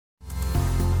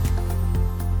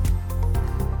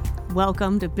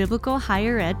Welcome to Biblical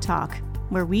Higher Ed Talk,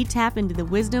 where we tap into the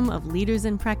wisdom of leaders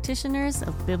and practitioners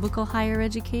of biblical higher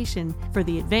education for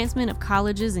the advancement of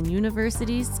colleges and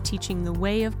universities teaching the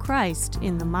way of Christ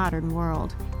in the modern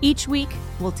world. Each week,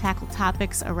 we'll tackle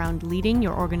topics around leading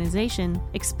your organization,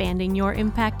 expanding your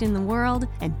impact in the world,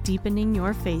 and deepening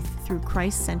your faith through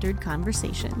Christ-centered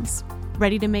conversations.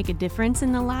 Ready to make a difference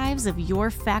in the lives of your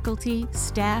faculty,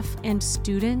 staff, and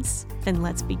students? Then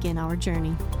let's begin our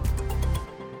journey.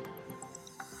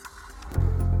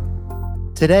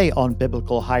 Today on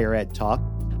Biblical Higher Ed Talk,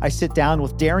 I sit down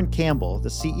with Darren Campbell, the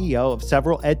CEO of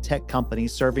several ed tech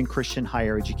companies serving Christian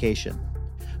higher education.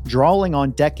 Drawing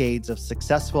on decades of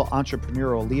successful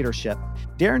entrepreneurial leadership,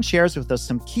 Darren shares with us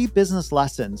some key business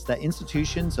lessons that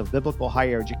institutions of biblical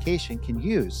higher education can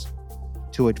use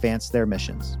to advance their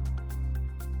missions.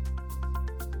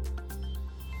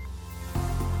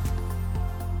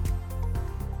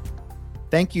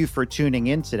 Thank you for tuning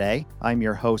in today. I'm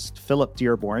your host, Philip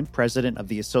Dearborn, president of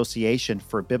the Association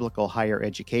for Biblical Higher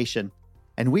Education,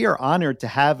 and we are honored to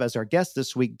have as our guest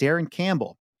this week, Darren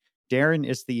Campbell. Darren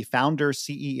is the founder,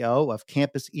 CEO of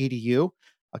Campus EDU,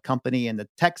 a company in the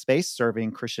tech space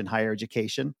serving Christian higher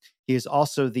education. He is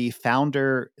also the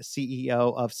founder,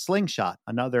 CEO of Slingshot,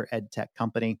 another ed tech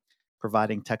company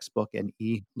providing textbook and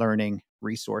e-learning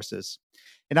resources.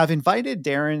 And I've invited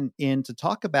Darren in to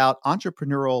talk about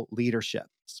entrepreneurial leadership,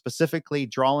 specifically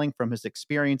drawing from his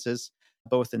experiences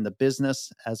both in the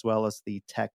business as well as the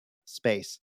tech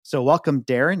space. So welcome,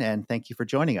 Darren, and thank you for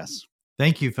joining us.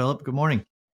 Thank you, Philip. Good morning.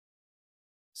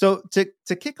 So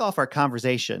to kick off our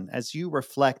conversation, as you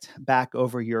reflect back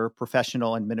over your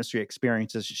professional and ministry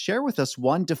experiences, share with us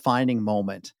one defining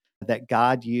moment that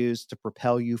God used to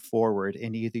propel you forward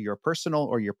in either your personal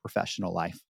or your professional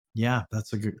life. Yeah,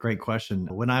 that's a great question.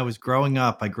 When I was growing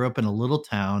up, I grew up in a little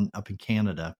town up in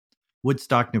Canada,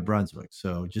 Woodstock, New Brunswick.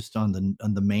 So just on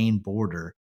the Maine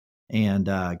border. And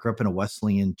I grew up in a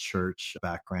Wesleyan church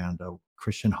background, a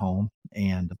Christian home,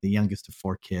 and the youngest of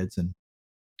four kids. And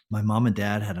my mom and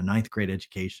dad had a ninth grade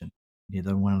education.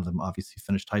 Neither one of them obviously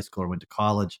finished high school or went to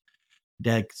college.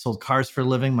 Dad sold cars for a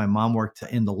living. My mom worked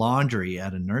in the laundry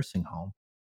at a nursing home.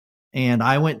 And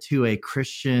I went to a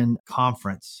Christian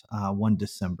conference one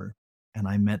December, and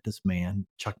I met this man,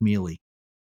 Chuck Mealy,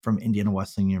 from Indiana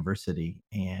Wesleyan University,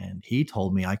 and he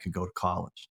told me I could go to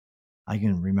college. I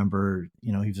can remember,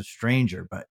 he was a stranger,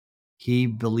 but he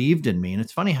believed in me. And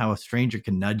it's funny how a stranger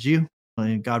can nudge you. I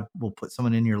mean, God will put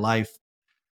someone in your life.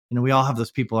 We all have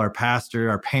those people, our pastor,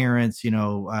 our parents,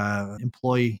 employer,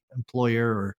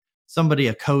 or somebody,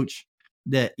 a coach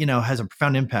that, has a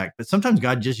profound impact. But sometimes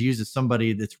God just uses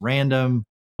somebody that's random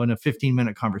in a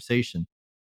 15-minute conversation.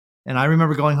 And I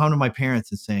remember going home to my parents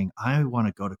and saying, I want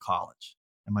to go to college.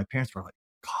 And my parents were like,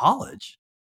 college?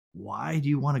 Why do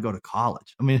you want to go to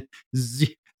college? I mean,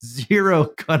 zero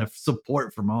kind of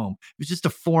support from home. It was just a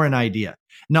foreign idea.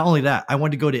 Not only that, I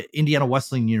wanted to go to Indiana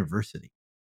Wesleyan University.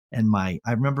 And I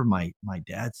remember my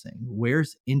dad saying,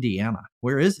 where's Indiana?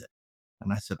 Where is it?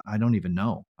 And I said, I don't even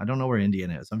know. I don't know where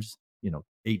Indiana is. I'm just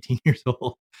 18 years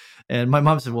old. And my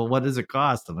mom said, well, what does it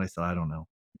cost? And I said, I don't know.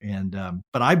 And,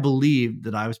 but I believed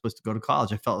that I was supposed to go to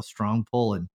college. I felt a strong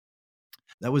pull. And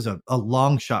that was a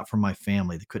long shot for my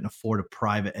family. They couldn't afford a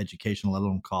private education, let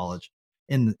alone college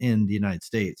in the United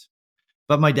States.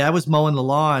 But my dad was mowing the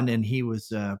lawn, and he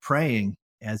was praying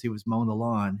as he was mowing the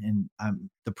lawn. And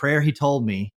the prayer he told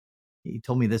me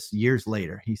this years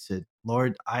later. He said,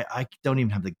 Lord, I don't even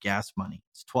have the gas money.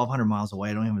 It's 1,200 miles away.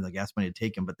 I don't even have the gas money to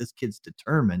take him, but this kid's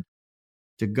determined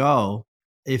to go.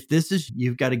 If this is,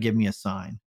 you've got to give me a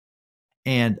sign.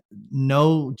 And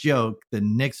no joke, the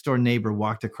next door neighbor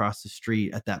walked across the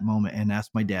street at that moment and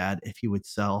asked my dad if he would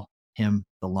sell him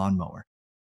the lawnmower.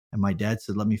 And my dad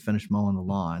said, let me finish mowing the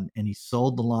lawn. And he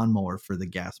sold the lawnmower for the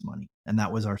gas money. And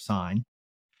that was our sign.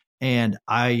 And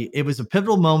it was a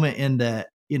pivotal moment in that,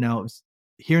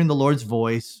 hearing the Lord's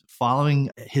voice,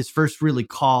 following his first really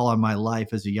call on my life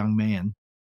as a young man.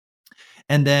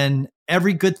 And then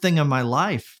every good thing in my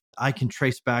life, I can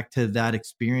trace back to that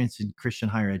experience in Christian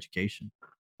higher education.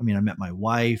 I mean, I met my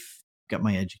wife, got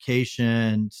my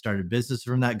education, started business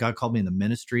from that. God called me in the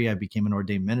ministry. I became an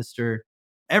ordained minister.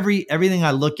 Everything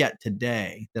I look at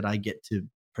today that I get to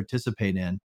participate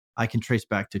in, I can trace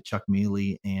back to Chuck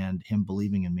Mealy and him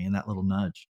believing in me and that little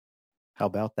nudge. How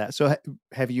about that? So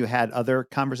have you had other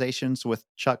conversations with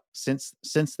Chuck since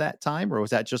that time, or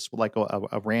was that just like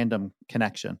a random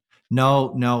connection? No,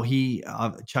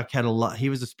 Chuck had a lot. He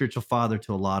was a spiritual father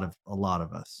to a lot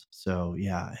of us. So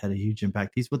yeah, had a huge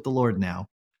impact. He's with the Lord now,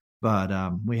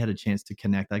 but we had a chance to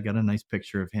connect. I got a nice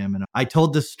picture of him, and I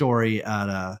told this story at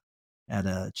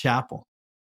a chapel.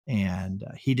 and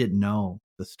he didn't know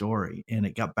the story, and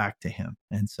it got back to him.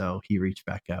 And so he reached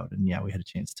back out, and yeah, we had a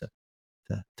chance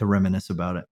to reminisce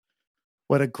about it.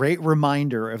 What a great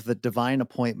reminder of the divine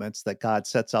appointments that God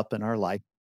sets up in our life.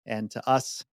 And to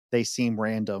us, they seem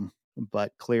random,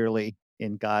 but clearly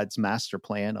in God's master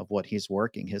plan of what he's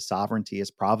working, his sovereignty,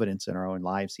 his providence in our own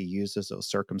lives, he uses those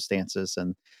circumstances,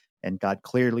 and God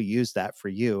clearly used that for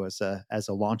you as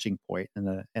a launching point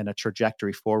and a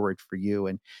trajectory forward for you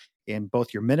and in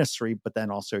both your ministry, but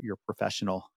then also your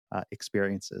professional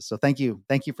experiences. So thank you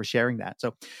for sharing that.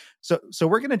 So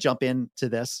we're going to jump into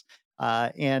this.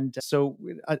 And so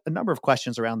a number of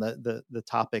questions around the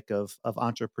topic of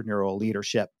entrepreneurial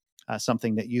leadership,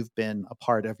 something that you've been a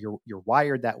part of. You're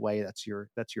wired that way. That's your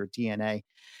DNA.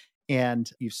 And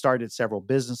you've started several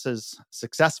businesses,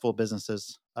 successful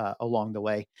businesses along the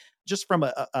way. Just from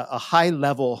a high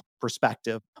level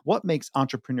perspective, what makes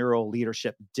entrepreneurial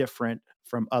leadership different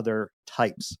from other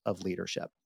types of leadership?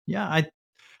 Yeah,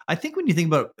 I think when you think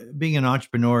about being an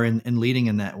entrepreneur and leading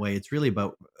in that way, it's really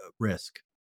about risk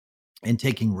and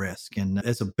taking risk. And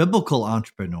as a biblical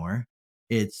entrepreneur,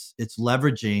 it's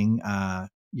leveraging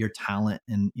your talent.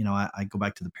 And I go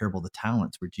back to the parable of the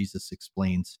talents, where Jesus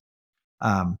explains,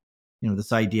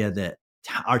 this idea that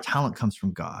our talent comes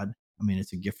from God. I mean,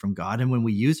 it's a gift from God, and when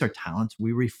we use our talents,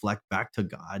 we reflect back to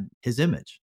God His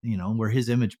image. We're His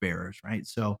image bearers, right?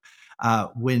 So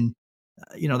when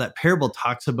that parable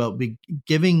talks about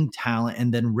giving talent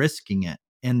and then risking it,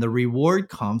 and the reward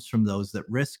comes from those that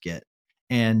risk it,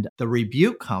 and the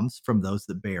rebuke comes from those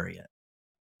that bury it.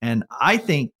 And I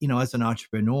think, as an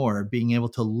entrepreneur, being able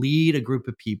to lead a group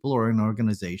of people or an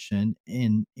organization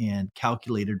in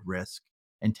calculated risk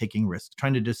and taking risks,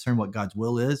 trying to discern what God's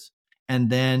will is, and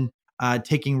then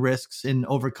taking risks in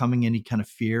overcoming any kind of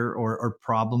fear or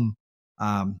problem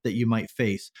that you might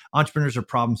face. Entrepreneurs are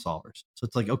problem solvers. So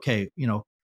it's like, okay,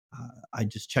 I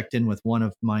just checked in with one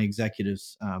of my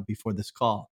executives before this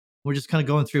call. We're just kind of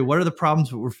going through, what are the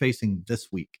problems that we're facing this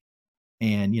week?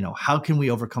 And, how can we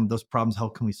overcome those problems? How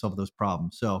can we solve those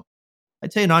problems? So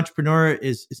I'd say an entrepreneur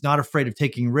is not afraid of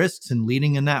taking risks and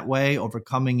leading in that way,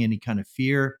 overcoming any kind of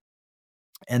fear,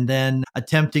 and then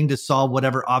attempting to solve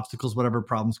whatever obstacles, whatever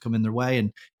problems come in their way,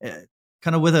 and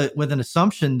kind of with an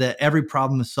assumption that every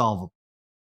problem is solvable.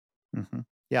 Mm-hmm.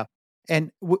 Yeah.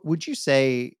 And would you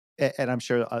say, and I'm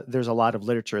sure there's a lot of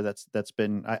literature that's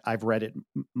been, I've read it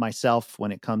myself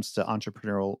when it comes to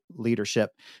entrepreneurial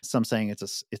leadership. Some saying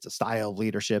it's a style of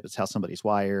leadership. It's how somebody's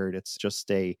wired. It's just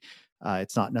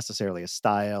it's not necessarily a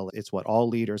style. It's what all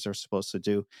leaders are supposed to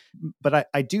do. But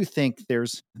I do think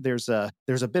there's a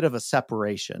bit of a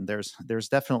separation. There's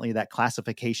definitely that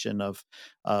classification of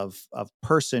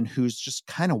person who's just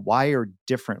kind of wired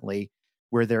differently,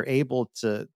 where they're able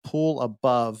to pull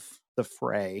above the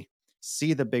fray,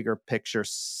 see the bigger picture,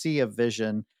 see a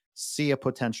vision, see a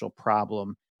potential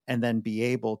problem, and then be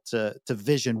able to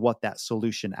vision what that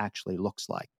solution actually looks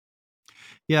like.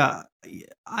 Yeah,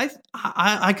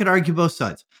 I could argue both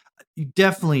sides.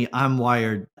 Definitely, I'm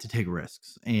wired to take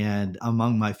risks, and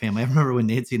among my family, I remember when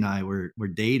Nancy and I were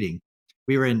dating,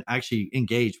 we were actually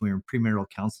engaged. We were in premarital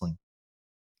counseling,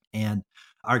 and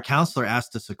our counselor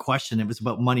asked us a question. It was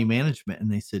about money management,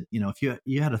 and they said, if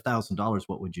you had $1,000,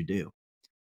 what would you do?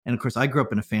 And of course, I grew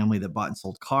up in a family that bought and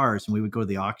sold cars, and we would go to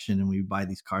the auction and we would buy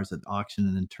these cars at the auction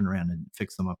and then turn around and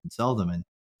fix them up and sell them. And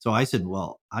so I said,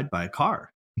 well, I'd buy a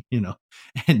car, you know,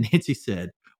 and Nancy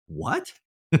said, what?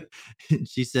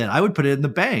 She said, I would put it in the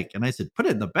bank. And I said, put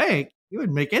it in the bank? You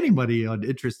wouldn't make any money on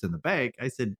interest in the bank. I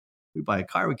said, we buy a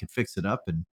car, we could fix it up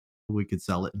and we could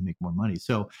sell it and make more money.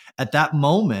 So at that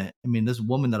moment, I mean, this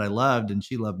woman that I loved and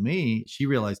she loved me, she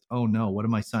realized, oh no, what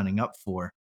am I signing up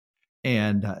for?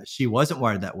 And she wasn't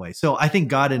wired that way. So I think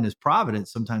God in his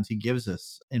providence, sometimes he gives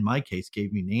us, in my case,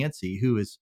 gave me Nancy, who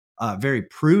is very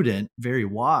prudent, very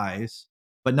wise,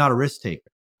 but not a risk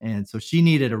taker. And so she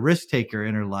needed a risk taker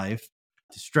in her life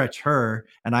to stretch her.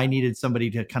 And I needed somebody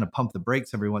to kind of pump the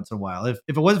brakes every once in a while. If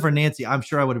it wasn't for Nancy, I'm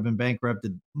sure I would have been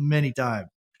bankrupted many times.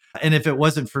 And if it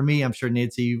wasn't for me, I'm sure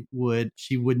Nancy would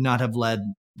not have led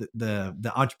the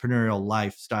entrepreneurial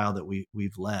lifestyle that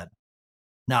we've led.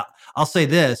 Now, I'll say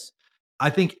this. I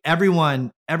think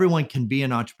everyone can be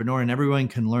an entrepreneur and everyone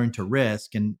can learn to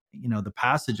risk. And, the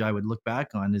passage I would look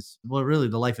back on is, well, really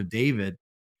the life of David.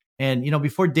 And,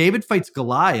 before David fights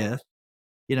Goliath,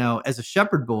 as a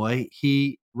shepherd boy,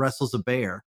 he wrestles a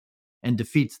bear and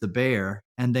defeats the bear.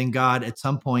 And then God at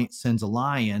some point sends a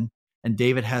lion and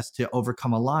David has to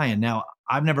overcome a lion. Now,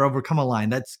 I've never overcome a lion.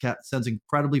 That sounds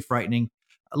incredibly frightening,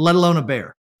 let alone a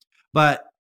bear. But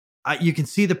you can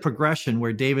see the progression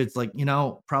where David's like,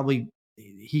 probably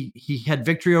he had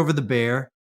victory over the bear.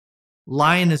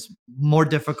 Lion is more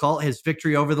difficult, his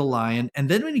victory over the lion. And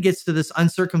then when he gets to this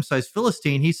uncircumcised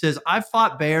Philistine, he says, I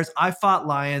fought bears, I fought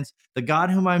lions. The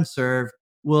God whom I'm served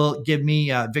will give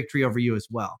me victory over you as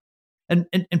well. And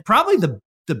probably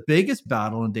the biggest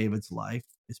battle in David's life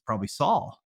is probably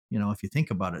Saul, if you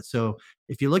think about it. So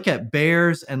if you look at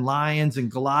bears and lions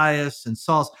and Goliaths and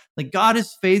Saul's, like, God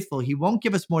is faithful. He won't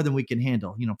give us more than we can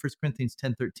handle. 1 Corinthians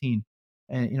 10:13.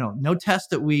 And, no test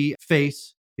that we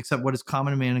face except what is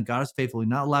common to man, and God is faithful. He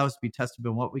will not allow us to be tested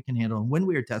beyond what we can handle. And when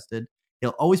we are tested,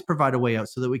 he'll always provide a way out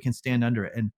so that we can stand under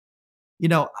it. And,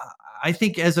 I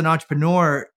think as an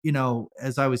entrepreneur,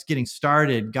 as I was getting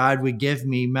started, God would give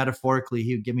me, metaphorically,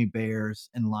 he would give me bears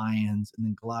and lions and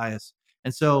then Goliaths.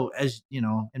 And so as,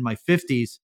 in my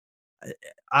 50s,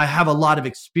 I have a lot of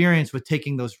experience with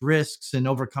taking those risks and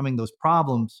overcoming those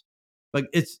problems. But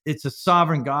it's a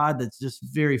sovereign God that's just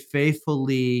very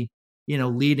faithfully,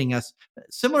 leading us.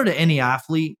 Similar to any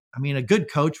athlete, I mean, a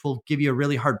good coach will give you a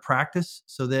really hard practice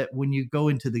so that when you go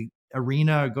into the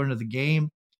arena or go into the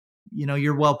game,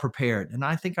 you're well prepared. And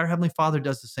I think our Heavenly Father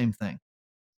does the same thing.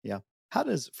 Yeah. How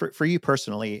does, for you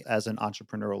personally, as an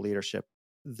entrepreneurial leadership,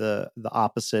 the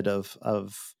opposite of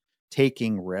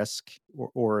taking risk,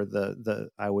 or the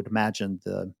I would imagine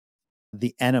the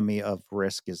enemy of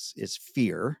risk is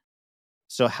fear.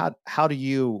 So how do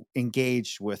you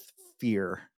engage with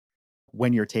fear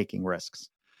when you're taking risks?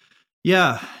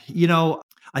 Yeah,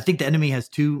 I think the enemy has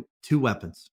two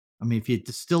weapons. I mean, if you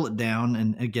distill it down,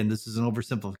 and again, this is an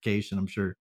oversimplification. I'm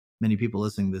sure many people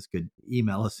listening to this could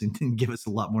email us and give us a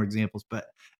lot more examples. But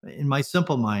in my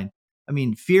simple mind, I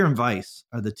mean, fear and vice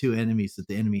are the two enemies that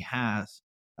the enemy has,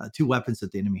 two weapons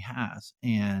that the enemy has.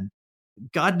 And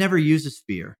God never uses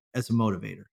fear as a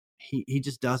motivator. He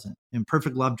just doesn't. And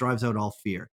perfect love drives out all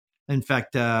fear. In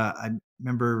fact, I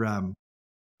remember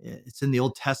it's in the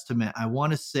Old Testament. I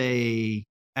want to say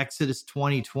Exodus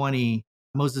 20:20.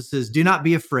 Moses says, "Do not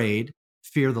be afraid,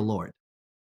 fear the Lord."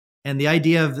 And the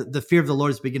idea of the fear of the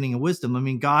Lord is the beginning of wisdom. I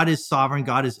mean, God is sovereign.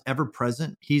 God is ever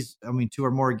present. Two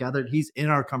or more are gathered. He's in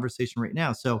our conversation right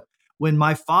now. So when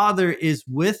my Father is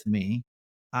with me,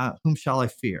 whom shall I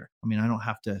fear? I mean, I don't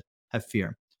have to have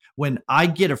fear. When I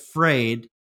get afraid,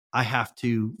 I have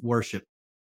to worship.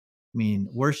 I mean,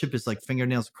 worship is like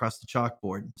fingernails across the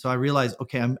chalkboard. So I realize,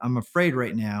 okay, I'm afraid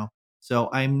right now. So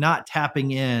I'm not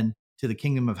tapping in to the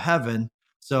kingdom of heaven.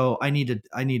 So I need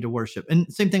to worship. And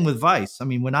same thing with vice. I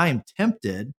mean, when I am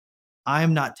tempted, I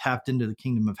am not tapped into the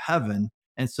kingdom of heaven.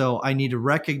 And so I need to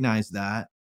recognize that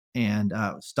and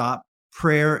stop.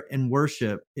 Prayer and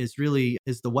worship is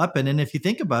the weapon. And if you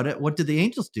think about it, what do the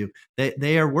angels do?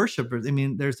 They are worshipers. I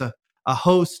mean, there's a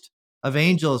host of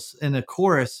angels in a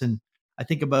chorus. And I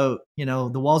think about,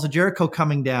 the walls of Jericho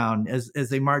coming down as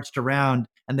they marched around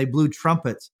and they blew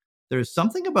trumpets. There's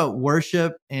something about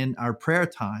worship and our prayer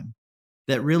time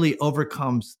that really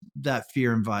overcomes that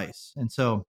fear and vice. And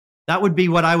so that would be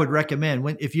what I would recommend.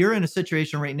 If you're in a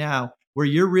situation right now where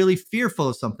you're really fearful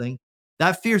of something,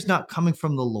 that fear is not coming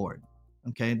from the Lord.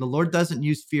 Okay. The Lord doesn't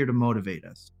use fear to motivate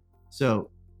us.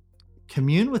 So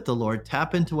commune with the Lord,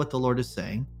 tap into what the Lord is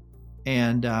saying,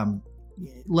 and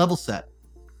level set.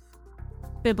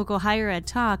 Biblical Higher Ed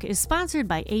Talk is sponsored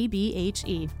by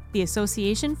ABHE, the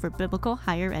Association for Biblical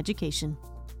Higher Education.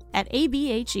 At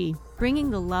ABHE, bringing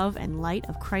the love and light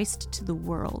of Christ to the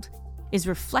world is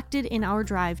reflected in our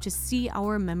drive to see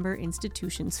our member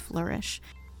institutions flourish,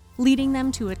 leading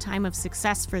them to a time of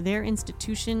success for their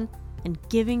institution and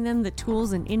giving them the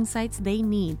tools and insights they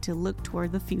need to look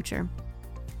toward the future.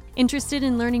 Interested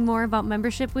in learning more about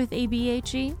membership with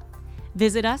ABHE?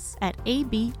 Visit us at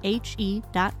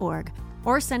abhe.org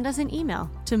or send us an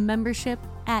email to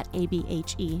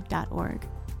membership@abhe.org.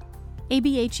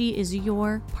 ABHE is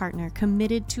your partner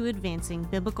committed to advancing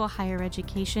biblical higher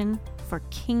education for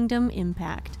kingdom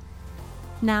impact.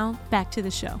 Now, back to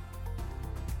the show.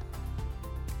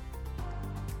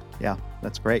 Yeah,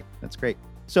 that's great. That's great.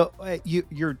 So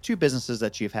your two businesses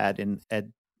that you've had in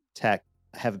ed tech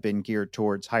have been geared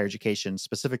towards higher education,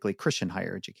 specifically Christian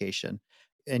higher education.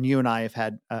 And you and I have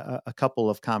had a couple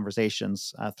of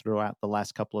conversations throughout the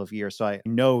last couple of years. So I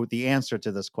know the answer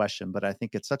to this question, but I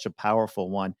think it's such a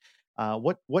powerful one.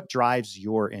 What drives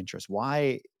your interest?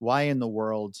 Why in the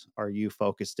world are you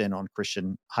focused in on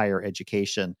Christian higher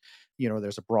education?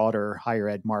 There's a broader higher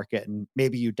ed market, and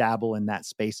maybe you dabble in that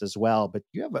space as well. But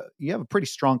you have a pretty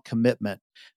strong commitment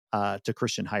to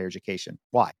Christian higher education.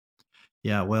 Why?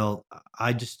 Yeah, well,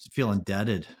 I just feel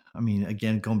indebted. I mean,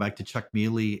 again, going back to Chuck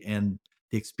Mealy and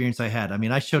the experience I had. I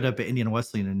mean, I showed up at Indiana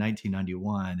Wesleyan in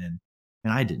 1991, and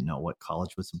I didn't know what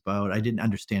college was about. I didn't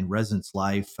understand residence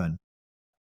life, and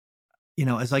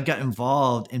as I got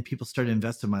involved and people started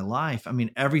investing in my life, I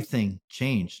mean, everything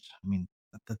changed. I mean,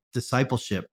 the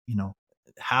discipleship,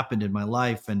 happened in my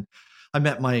life, and I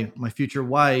met my future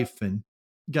wife and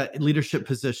got leadership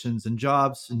positions and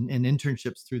jobs and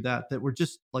internships through that were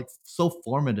just like so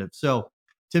formative. So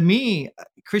to me,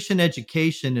 Christian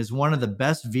education is one of the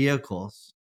best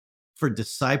vehicles for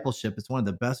discipleship. It's one of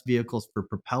the best vehicles for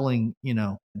propelling,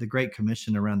 the Great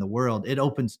Commission around the world. It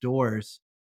opens doors.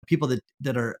 People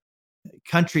that are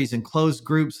countries and closed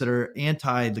groups that are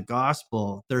anti the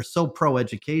gospel, they're so pro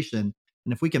education.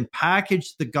 And if we can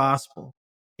package the gospel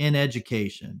in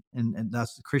education, and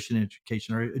that's the Christian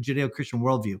education or a Judeo Christian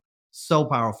worldview, so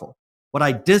powerful. What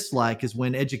I dislike is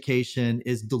when education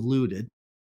is diluted.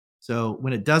 So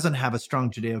when it doesn't have a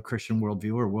strong Judeo-Christian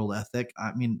worldview or world ethic,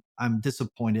 I mean, I'm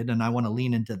disappointed, and I want to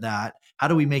lean into that. How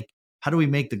do we make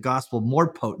the gospel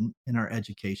more potent in our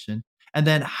education? And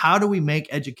then how do we make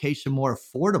education more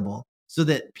affordable so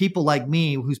that people like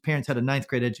me, whose parents had a ninth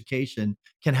grade education,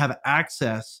 can have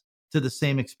access to the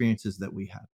same experiences that we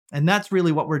have? And that's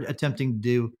really what we're attempting to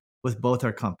do with both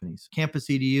our companies. Campus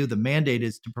EDU, the mandate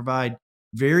is to provide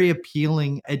very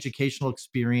appealing educational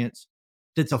experience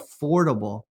that's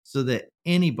affordable so that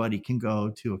anybody can go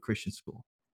to a Christian school.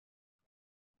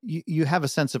 You have a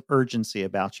sense of urgency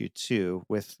about you too,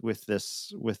 with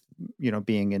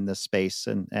being in this space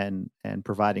and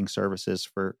providing services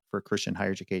for Christian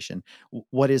higher education.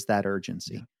 What is that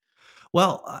urgency? Yeah.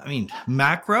 Well, I mean,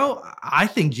 macro, I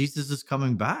think Jesus is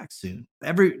coming back soon.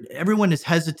 Everyone is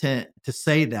hesitant to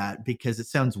say that because it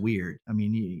sounds weird. I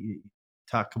mean, you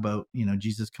talk about,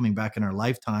 Jesus coming back in our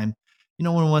lifetime.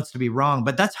 No one wants to be wrong,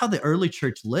 but that's how the early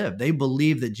church lived. They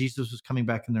believed that Jesus was coming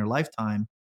back in their lifetime,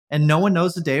 and no one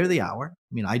knows the day or the hour.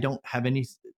 I mean, I don't have any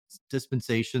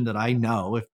dispensation that I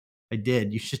know. If I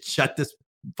did, you should shut this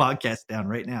podcast down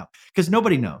right now because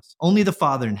nobody knows. Only the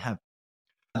Father in heaven.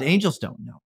 The angels don't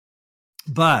know.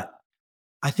 But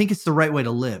I think it's the right way to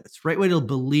live. It's the right way to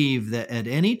believe that at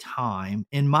any time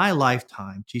in my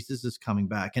lifetime, Jesus is coming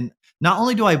back. And not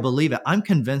only do I believe it, I'm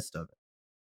convinced of it.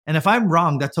 And if I'm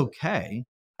wrong, that's okay.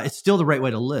 It's still the right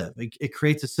way to live. It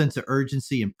creates a sense of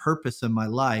urgency and purpose in my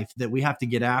life that we have to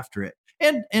get after it.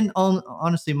 And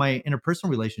honestly, my interpersonal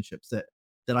relationships, that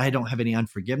I don't have any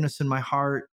unforgiveness in my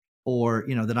heart, or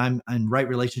that I'm in right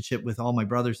relationship with all my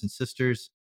brothers and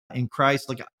sisters in Christ.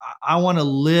 Like I want to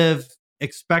live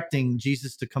expecting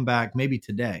Jesus to come back maybe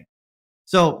today.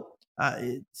 So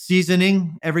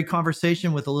seasoning every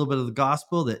conversation with a little bit of the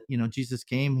gospel that, Jesus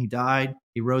came, he died,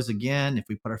 he rose again. If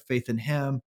we put our faith in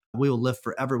him, we will live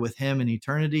forever with him in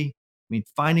eternity. I mean,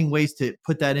 finding ways to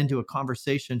put that into a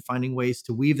conversation, finding ways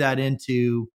to weave that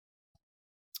into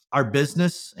our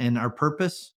business and our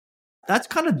purpose. That's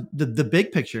kind of the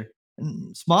big picture.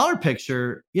 And smaller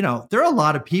picture, there are a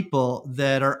lot of people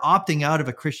that are opting out of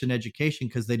a Christian education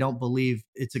because they don't believe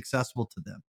it's accessible to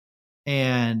them.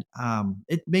 And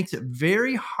it makes it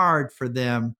very hard for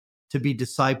them to be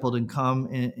discipled and come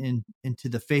into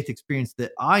the faith experience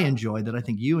that I enjoy, that I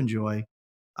think you enjoy,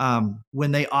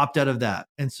 when they opt out of that.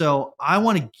 And so I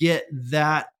want to get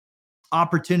that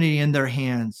opportunity in their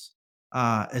hands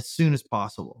as soon as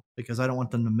possible because I don't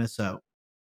want them to miss out.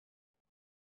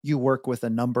 You work with a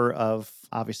number of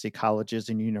obviously colleges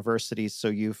and universities, so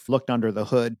you've looked under the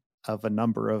hood of a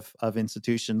number of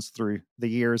institutions through the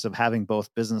years of having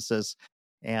both businesses.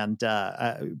 And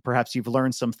perhaps you've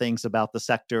learned some things about the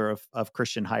sector of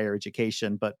Christian higher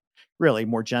education, but really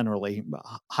more generally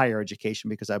higher education,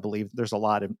 because I believe there's a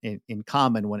lot in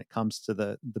common when it comes to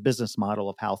the business model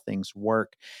of how things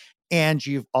work. And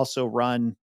you've also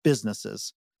run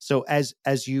businesses. So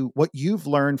what you've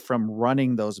learned from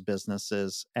running those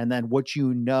businesses, and then what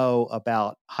you know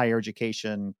about higher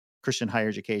education, Christian higher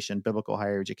education, biblical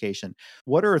higher education,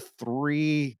 what are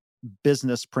 3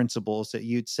 business principles that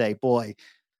you'd say, boy,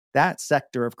 that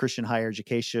sector of Christian higher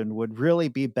education would really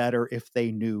be better if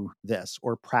they knew this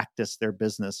or practiced their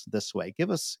business this way?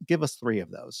 Give us 3 of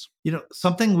those.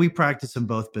 Something we practice in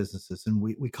both businesses, and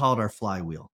we call it our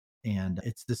flywheel. And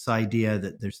it's this idea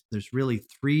that there's really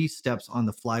 3 steps on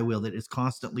the flywheel that is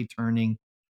constantly turning.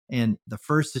 And the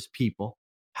first is people,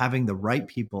 having the right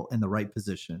people in the right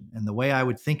position. And the way I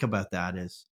would think about that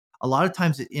is a lot of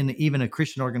times in even a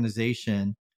Christian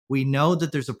organization, we know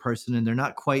that there's a person and they're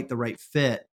not quite the right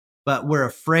fit, but we're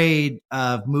afraid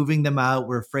of moving them out.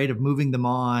 We're afraid of moving them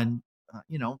on,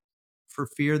 for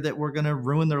fear that we're going to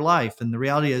ruin their life. And the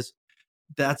reality is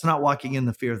that's not walking in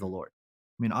the fear of the Lord.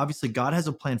 I mean, obviously, God has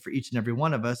a plan for each and every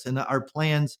one of us, and our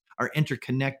plans are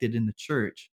interconnected in the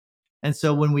church. And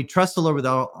so when we trust the Lord with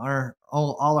all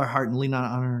our heart and lean on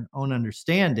our own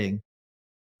understanding,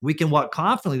 We can walk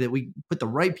confidently that we put the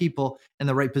right people in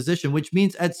the right position, which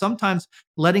means at sometimes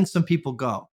letting some people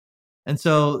go. And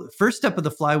so first step of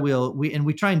the flywheel,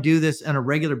 we try and do this on a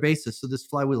regular basis. So this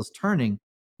flywheel is turning.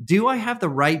 Do I have the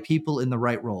right people in the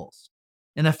right roles?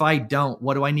 And if I don't,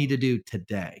 what do I need to do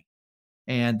today?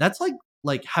 And that's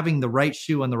like having the right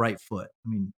shoe on the right foot. I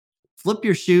mean, flip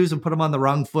your shoes and put them on the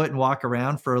wrong foot and walk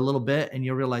around for a little bit, and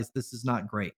you'll realize this is not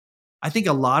great. I think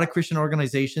a lot of Christian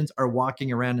organizations are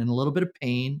walking around in a little bit of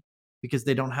pain because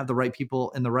they don't have the right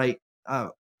people in the right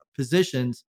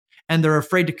positions, and they're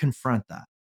afraid to confront that.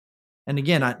 And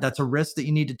again, that's a risk that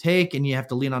you need to take, and you have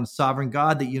to lean on a sovereign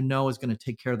God that you know is going to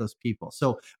take care of those people.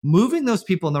 So moving those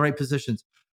people in the right positions,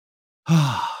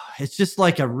 it's just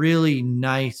like a really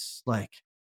nice,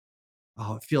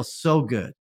 it feels so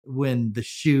good when the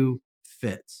shoe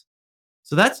fits.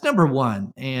 So that's number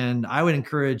one. And I would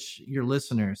encourage your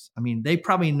listeners. I mean, they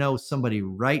probably know somebody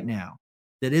right now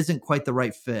that isn't quite the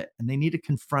right fit, and they need to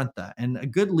confront that. And a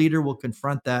good leader will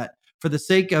confront that for the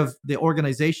sake of the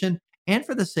organization and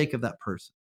for the sake of that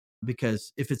person.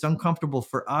 Because if it's uncomfortable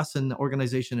for us and the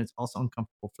organization, it's also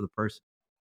uncomfortable for the person.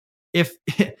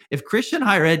 If Christian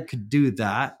higher ed could do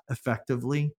that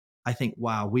effectively, I think,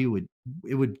 wow,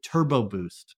 it would turbo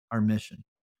boost our mission.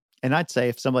 And I'd say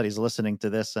if somebody's listening to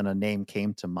this and a name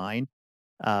came to mind,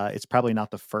 it's probably not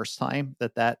the first time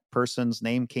that person's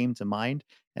name came to mind.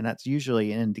 And that's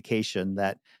usually an indication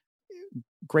that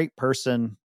great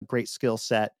person, great skill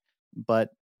set,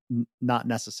 but not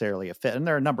necessarily a fit. And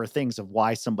there are a number of things of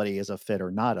why somebody is a fit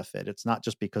or not a fit. It's not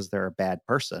just because they're a bad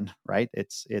person, right?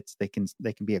 It's they can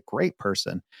be a great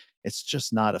person. It's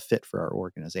just not a fit for our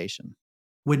organization.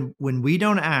 When we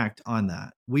don't act on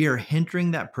that, we are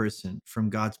hindering that person from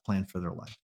God's plan for their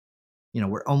life.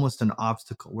 We're almost an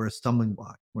obstacle. We're a stumbling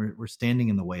block. We're standing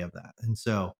in the way of that. And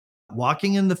so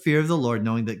walking in the fear of the Lord,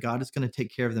 knowing that God is going to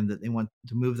take care of them, that they want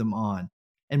to move them on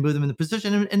and move them in the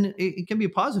position. And it can be a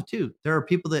positive too. There are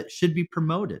people that should be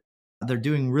promoted. They're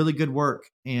doing really good work.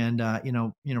 And,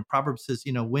 Proverbs says,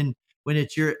 when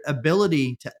it's your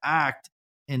ability to act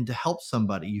and to help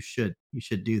somebody, you should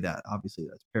do that. Obviously,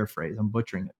 that's paraphrase. I'm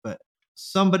butchering it, but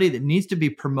somebody that needs to be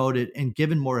promoted and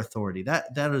given more authority,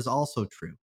 that is also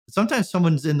true. Sometimes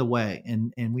someone's in the way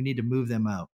and we need to move them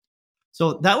out.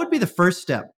 So that would be the first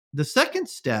step. The second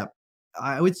step,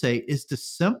 I would say, is to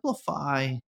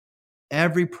simplify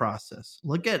every process.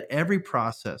 Look at every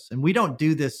process. And we don't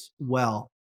do this well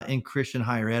in Christian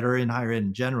higher ed or in higher ed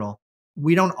in general.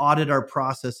 We don't audit our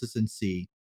processes and see,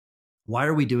 why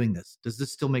are we doing this? Does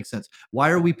this still make sense? Why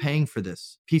are we paying for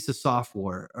this piece of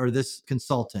software or this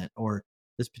consultant or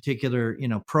this particular,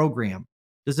 program?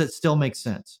 Does it still make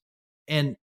sense?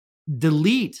 And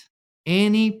delete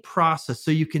any process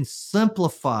so you can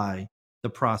simplify the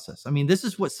process. I mean, this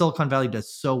is what Silicon Valley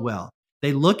does so well.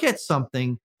 They look at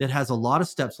something that has a lot of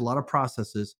steps, a lot of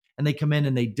processes, and they come in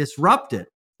and they disrupt it.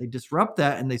 They disrupt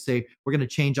that and they say, we're going to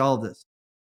change all of this.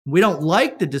 We don't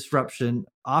like the disruption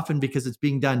often because it's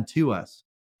being done to us,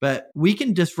 but we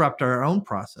can disrupt our own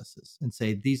processes and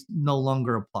say these no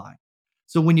longer apply.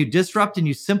 So when you disrupt and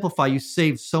you simplify, you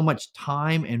save so much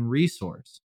time and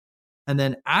resource. And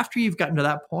then after you've gotten to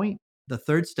that point, the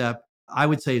third step, I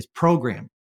would say, is program,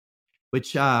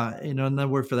 which, another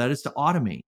word for that is to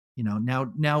automate,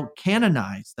 now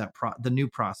canonize the new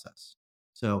process.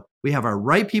 So we have our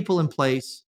right people in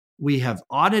place. We have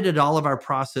audited all of our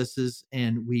processes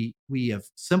and we have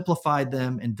simplified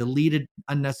them and deleted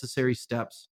unnecessary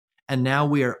steps. And now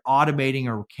we are automating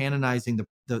or canonizing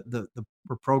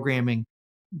we're programming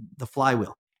the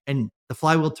flywheel, and the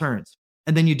flywheel turns.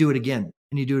 And then you do it again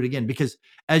and you do it again, because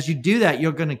as you do that,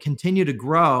 you're going to continue to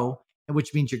grow,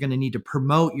 which means you're going to need to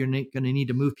promote. You're going to need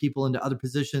to move people into other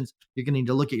positions. You're going to need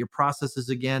to look at your processes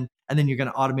again, and then you're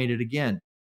going to automate it again.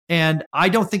 And I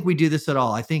don't think we do this at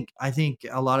all. I think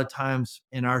a lot of times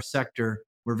in our sector,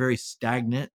 we're very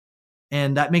stagnant,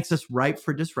 and that makes us ripe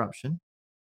for disruption.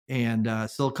 And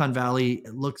Silicon Valley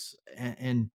looks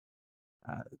and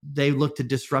they look to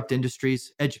disrupt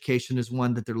industries. Education is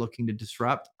one that they're looking to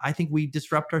disrupt. I think we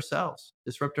disrupt ourselves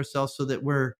so that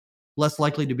we're less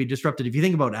likely to be disrupted. If you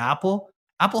think about Apple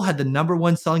had the number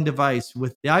one selling device.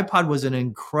 With the iPod was an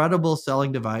incredible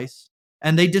selling device,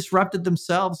 and they disrupted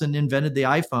themselves and invented the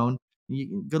iPhone.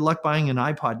 Good luck buying an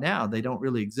iPod now. They don't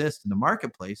really exist in the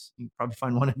marketplace. You can probably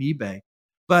find one on eBay.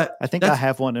 But I think I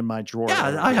have one in my drawer.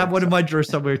 Yeah, I have one in my drawer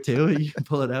somewhere too. You can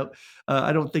pull it out.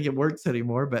 I don't think it works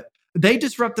anymore, but they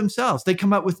disrupt themselves. They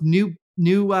come out with new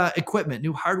equipment,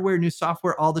 new hardware, new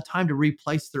software all the time to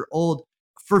replace their old,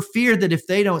 for fear that if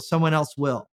they don't, someone else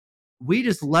will. We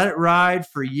just let it ride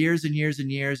for years and years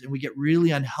and years, and we get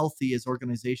really unhealthy as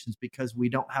organizations because we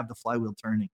don't have the flywheel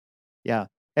turning. Yeah.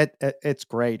 It's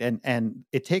great, and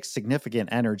it takes significant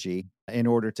energy in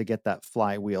order to get that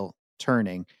flywheel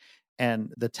turning.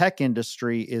 And the tech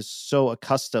industry is so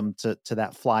accustomed to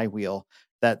that flywheel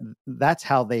that that's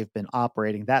how they've been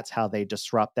operating. That's how they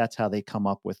disrupt. That's how they come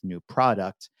up with new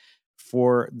product.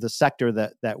 For the sector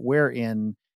that we're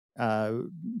in, uh,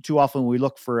 too often we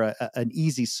look for an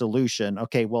easy solution.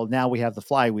 Okay, well now we have the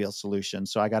flywheel solution,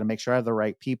 so I got to make sure I have the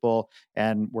right people,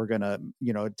 and we're going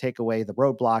to take away the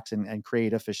roadblocks and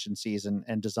create efficiencies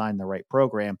and design the right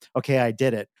program. Okay, I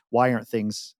did it. Why aren't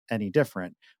things any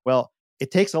different? Well, it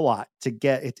takes a lot to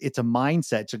get it's a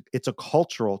mindset, it's a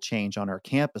cultural change on our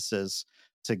campuses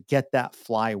to get that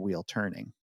flywheel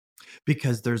turning.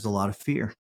 Because there's a lot of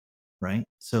fear, right?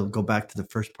 So go back to the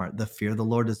first part. The fear of the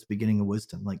Lord is the beginning of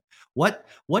wisdom. Like what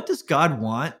does God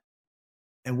want,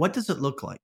 and what does it look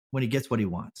like when he gets what he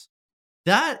wants?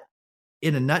 That,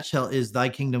 in a nutshell, is thy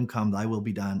kingdom come, thy will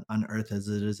be done on earth as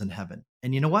it is in heaven.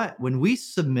 And you know what? When we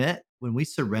submit, when we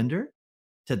surrender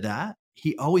to that,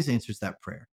 he always answers that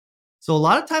prayer. So a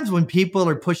lot of times when people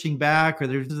are pushing back or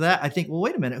there's that, I think, well,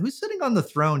 wait a minute, who's sitting on the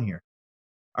throne here?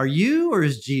 Are you, or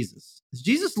is Jesus? Is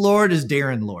Jesus Lord? Is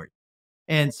Darren Lord?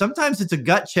 And sometimes it's a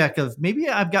gut check of maybe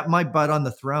I've got my butt on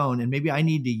the throne and maybe I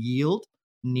need to yield,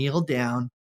 kneel down,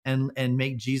 and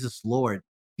make Jesus Lord,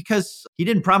 because he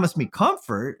didn't promise me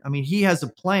comfort. I mean, he has a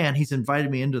plan. He's invited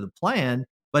me into the plan,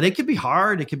 but it could be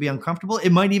hard. It could be uncomfortable.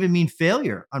 It might even mean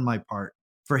failure on my part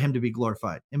for him to be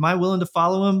glorified. Am I willing to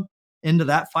follow him into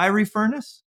that fiery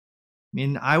furnace? I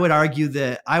mean, I would argue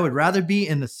that I would rather be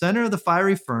in the center of the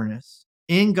fiery furnace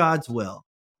in God's will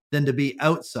than to be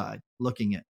outside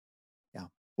looking in. Yeah.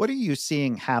 What are you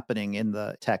seeing happening in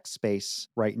the tech space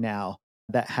right now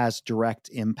that has direct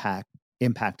impact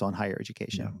on higher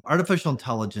education? Yeah. Artificial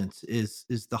intelligence is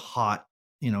the hot,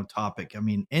 topic. I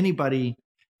mean, anybody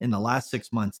in the last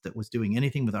 6 months that was doing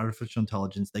anything with artificial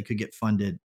intelligence, they could get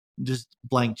funded just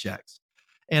blank checks.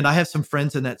 And I have some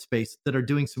friends in that space that are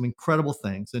doing some incredible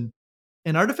things.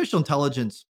 And artificial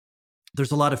intelligence,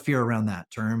 there's a lot of fear around that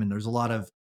term and there's a lot of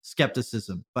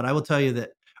skepticism. But I will tell you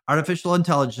that artificial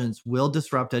intelligence will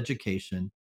disrupt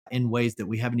education in ways that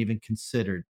we haven't even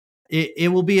considered.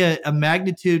 It will be a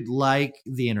magnitude like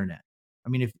the internet. I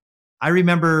mean, if I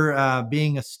remember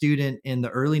being a student in the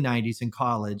early 90s in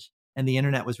college, and the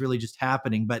internet was really just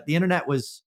happening, but the internet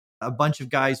was a bunch of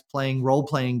guys playing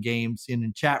role-playing games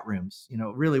in chat rooms. It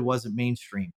really wasn't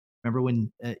mainstream. Remember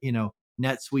when,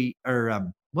 NetSuite,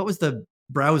 or what was the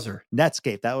browser?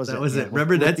 Netscape. That was That it. was Yeah, it.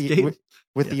 Remember Netscape?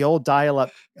 with Yeah. the old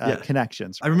dial-up Yeah.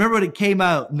 connections. I remember when it came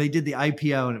out and they did the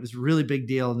IPO and it was a really big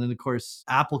deal. And then, of course,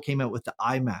 Apple came out with the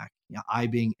iMac, I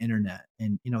being internet.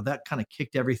 And, that kind of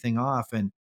kicked everything off.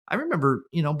 And I remember,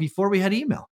 before we had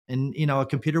email and, a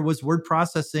computer was word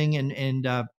processing and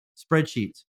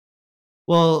spreadsheets.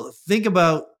 Well, think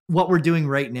about what we're doing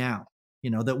right now,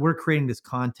 that we're creating this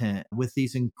content with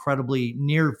these incredibly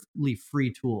nearly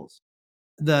free tools.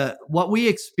 What we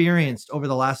experienced over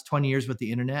the last 20 years with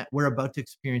the internet, we're about to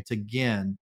experience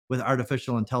again with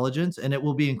artificial intelligence, and it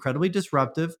will be incredibly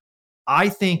disruptive. I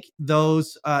think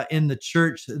those in the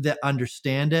church that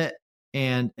understand it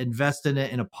and invest in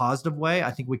it in a positive way,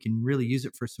 I think we can really use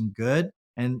it for some good.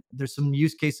 And there's some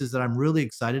use cases that I'm really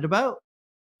excited about.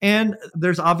 And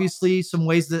there's obviously some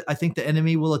ways that I think the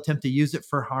enemy will attempt to use it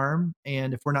for harm.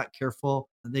 And if we're not careful,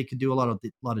 they could do a lot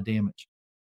of damage.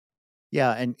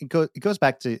 Yeah, and it goes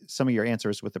back to some of your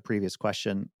answers with the previous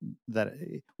question, that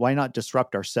why not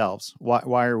disrupt ourselves?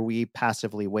 Why are we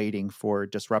passively waiting for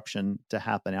disruption to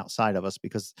happen outside of us?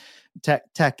 Because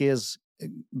tech is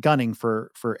gunning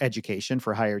for education,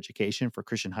 for higher education, for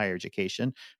Christian higher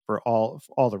education, for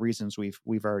all the reasons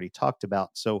we've already talked about.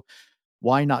 So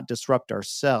why not disrupt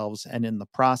ourselves, and in the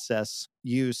process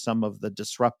use some of the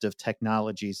disruptive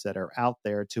technologies that are out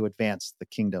there to advance the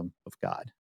kingdom of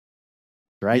God?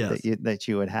 Right? Yes. That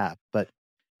you would have. But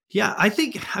Yeah,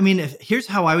 here's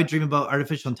how I would dream about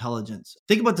artificial intelligence.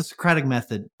 Think about the Socratic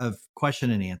method of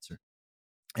question and answer.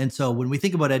 And so when we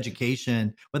think about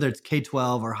education, whether it's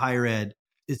K-12 or higher ed,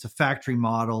 it's a factory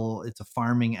model, it's a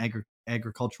farming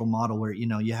agricultural model where,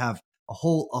 you have a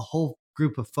whole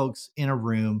group of folks in a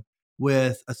room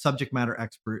with a subject matter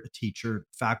expert, a teacher,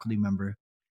 faculty member,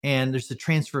 and there's a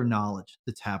transfer of knowledge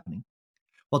that's happening.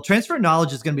 Well, transfer of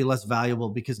knowledge is going to be less valuable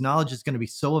because knowledge is going to be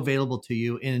so available to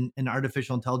you in an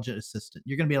artificial intelligence assistant.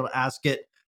 You're going to be able to ask it,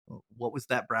 what was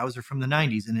that browser from the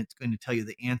 90s? And it's going to tell you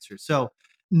the answer. So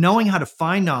knowing how to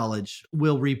find knowledge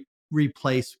will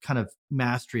replace kind of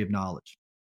mastery of knowledge.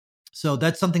 So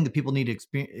that's something that people need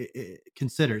to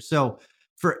consider. So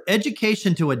for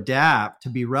education to adapt, to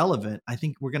be relevant, I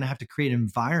think we're going to have to create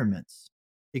environments,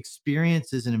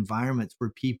 experiences and environments where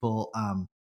people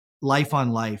life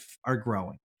on life are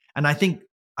growing. And I think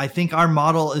our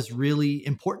model is really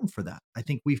important for that. I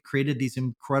think we've created these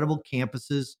incredible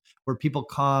campuses where people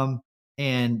come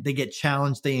and they get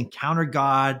challenged, they encounter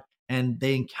God, and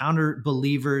they encounter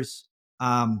believers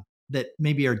that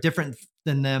maybe are different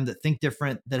than them, that think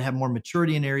different, that have more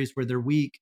maturity in areas where they're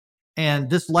weak. And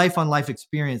this life on life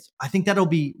experience, I think that'll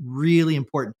be really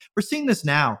important. We're seeing this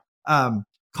now.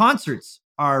 Concerts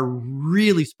are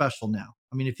really special now.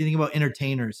 I mean, if you think about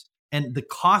entertainers and the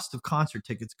cost of concert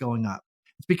tickets going up,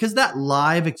 it's because that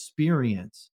live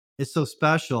experience is so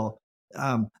special.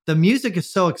 The music is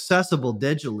so accessible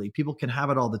digitally. People can have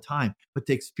it all the time, but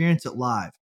to experience it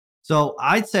live. So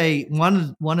I'd say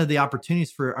one of the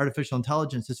opportunities for artificial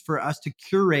intelligence is for us to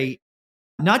curate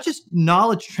not just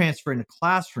knowledge transfer in a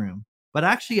classroom, but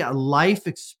actually a life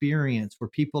experience where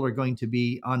people are going to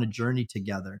be on a journey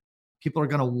together. People are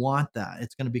going to want that.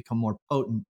 It's going to become more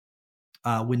potent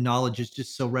when knowledge is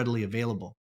just so readily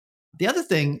available. The other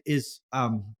thing is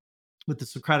with the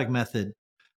Socratic method,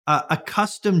 a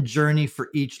custom journey for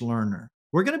each learner.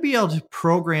 We're going to be able to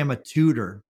program a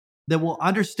tutor that will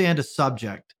understand a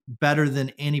subject better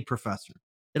than any professor.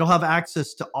 It'll have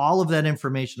access to all of that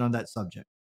information on that subject.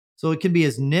 So it can be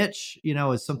as niche,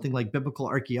 as something like biblical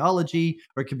archaeology,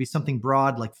 or it could be something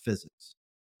broad like physics.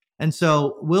 And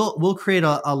so we'll create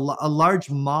a large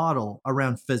model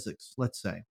around physics, let's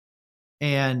say.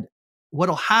 And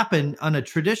what'll happen on a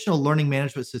traditional learning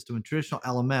management system, a traditional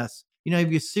LMS, you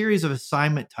have a series of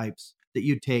assignment types that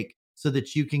you take so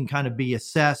that you can kind of be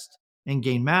assessed and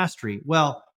gain mastery.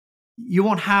 Well, you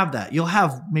won't have that. You'll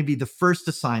have maybe the first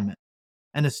assignment,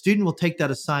 and a student will take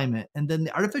that assignment, and then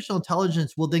the artificial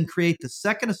intelligence will then create the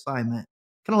second assignment,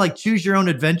 kind of like Choose Your Own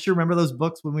Adventure. Remember those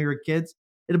books when we were kids?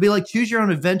 It'll be like Choose Your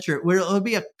Own Adventure, where it'll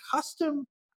be a custom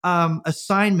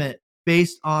assignment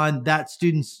based on that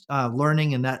student's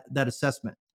learning and that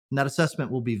assessment. And that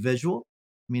assessment will be visual.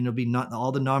 I mean, it'll be not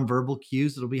all the nonverbal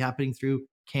cues. It'll be happening through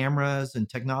cameras and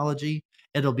technology.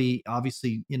 It'll be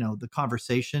obviously, the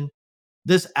conversation.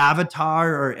 This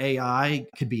avatar or AI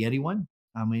could be anyone.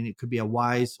 I mean, it could be a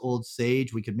wise old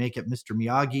sage. We could make it Mr.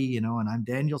 Miyagi, and I'm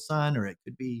Daniel's son, or it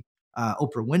could be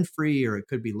Oprah Winfrey, or it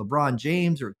could be LeBron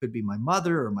James, or it could be my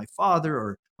mother or my father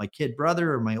or my kid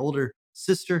brother or my older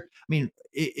sister. I mean,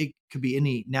 it could be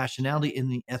any nationality,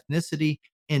 any ethnicity,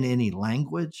 in any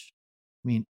language.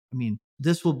 I mean,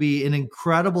 this will be an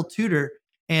incredible tutor.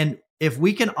 And if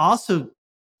we can also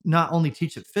not only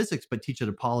teach it physics, but teach it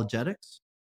apologetics,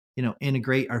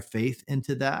 integrate our faith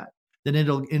into that, then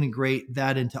it'll integrate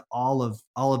that into all of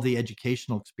the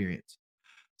educational experience.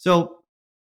 So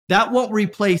that won't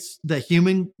replace the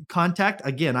human contact.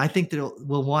 Again, I think that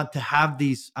we'll want to have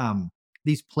these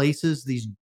places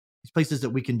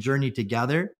that we can journey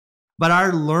together. But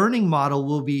our learning model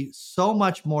will be so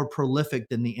much more prolific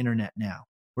than the internet now,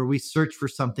 where we search for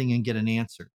something and get an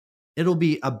answer. It'll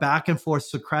be a back and forth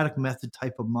Socratic method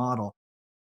type of model.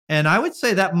 And I would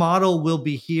say that model will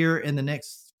be here in the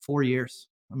next 4 years.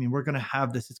 I mean, we're going to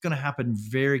have this. It's going to happen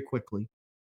very quickly.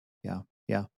 Yeah.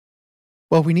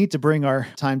 Well, we need to bring our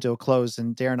time to a close.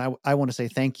 And Darren, I want to say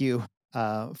thank you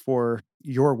for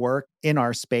your work in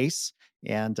our space.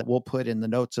 And we'll put in the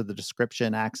notes of the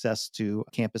description access to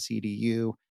Campus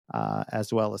EDU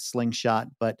as well as Slingshot.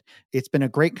 But it's been a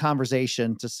great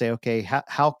conversation to say, okay,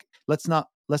 how let's not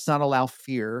allow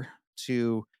fear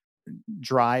to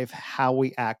drive how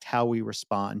we act, how we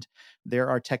respond. There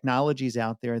are technologies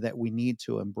out there that we need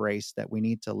to embrace, that we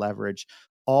need to leverage,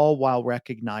 all while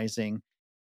recognizing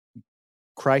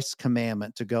Christ's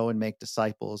commandment to go and make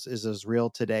disciples is as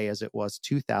real today as it was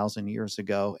 2,000 years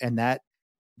ago. And that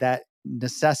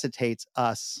necessitates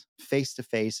us face to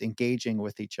face, engaging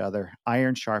with each other,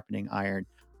 iron sharpening iron,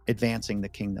 advancing the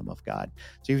kingdom of God.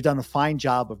 So you've done a fine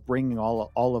job of bringing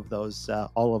all of those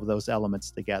elements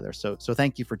together. So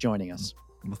thank you for joining us.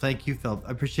 Well, thank you, Phil.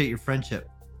 I appreciate your friendship.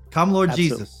 Come, Lord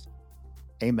Absolutely. Jesus.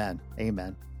 Amen.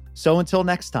 So until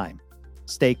next time,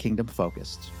 stay kingdom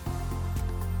focused.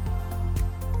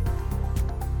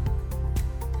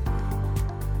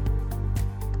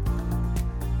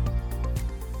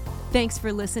 Thanks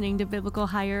for listening to Biblical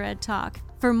Higher Ed Talk.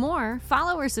 For more,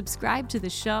 follow or subscribe to the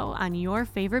show on your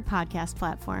favorite podcast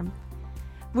platform.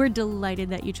 We're delighted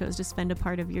that you chose to spend a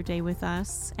part of your day with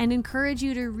us and encourage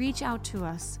you to reach out to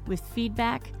us with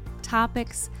feedback,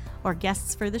 topics, or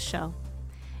guests for the show.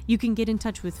 You can get in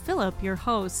touch with Philip, your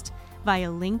host, via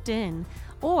LinkedIn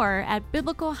or at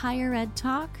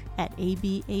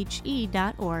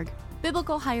biblicalhigheredtalk@abhe.org.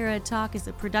 Biblical Higher Ed Talk is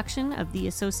a production of the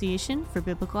Association for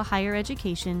Biblical Higher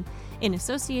Education in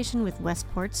association with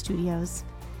Westport Studios.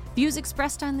 Views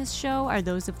expressed on this show are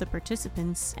those of the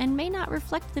participants and may not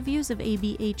reflect the views of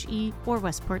ABHE or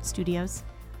Westport Studios.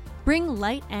 Bring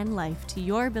light and life to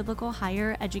your biblical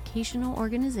higher educational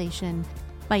organization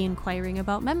by inquiring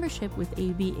about membership with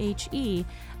ABHE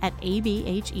at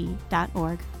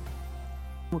abhe.org.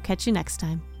 We'll catch you next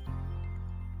time.